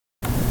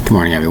Good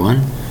morning,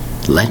 everyone.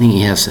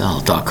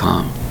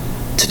 LightningESL.com.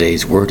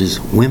 Today's word is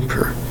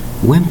whimper.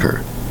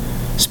 Whimper,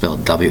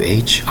 spelled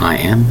W-H-I-M-P-E-R.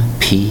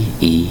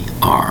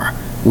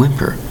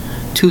 Whimper,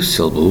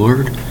 two-syllable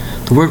word.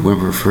 The word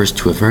whimper refers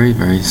to a very,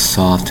 very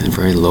soft and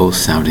very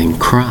low-sounding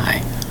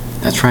cry.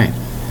 That's right.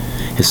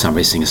 If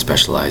somebody's seeing a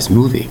specialized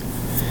movie,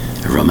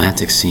 a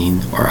romantic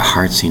scene, or a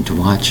hard scene to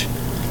watch,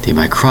 they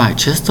might cry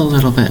just a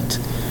little bit,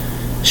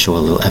 show a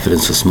little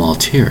evidence of a small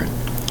tear.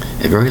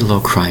 A very low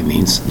cry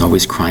means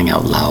nobody's crying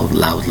out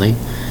loudly.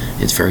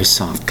 It's a very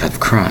soft kind of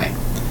cry,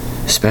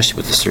 especially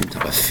with a certain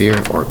type of fear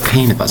or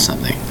pain about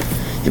something.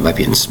 You might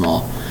be in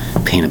small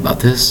pain about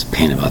this,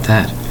 pain about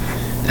that.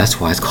 That's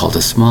why it's called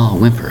a small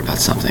whimper about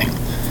something,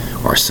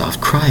 or a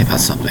soft cry about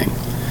something.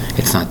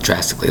 It's not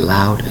drastically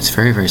loud. It's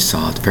very, very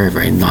soft, very,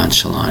 very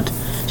nonchalant.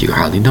 You can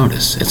hardly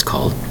notice. It's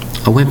called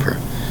a whimper.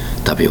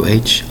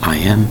 W-H-I-M-P-E-R.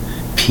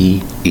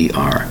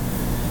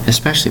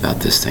 Especially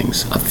about these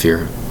things of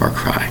fear or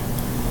cry.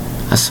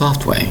 A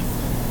soft way.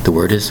 The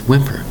word is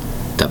whimper.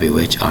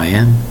 W-H-I-M-P-E-R.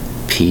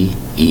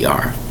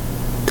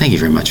 Thank you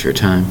very much for your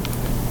time.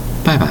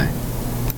 Bye-bye.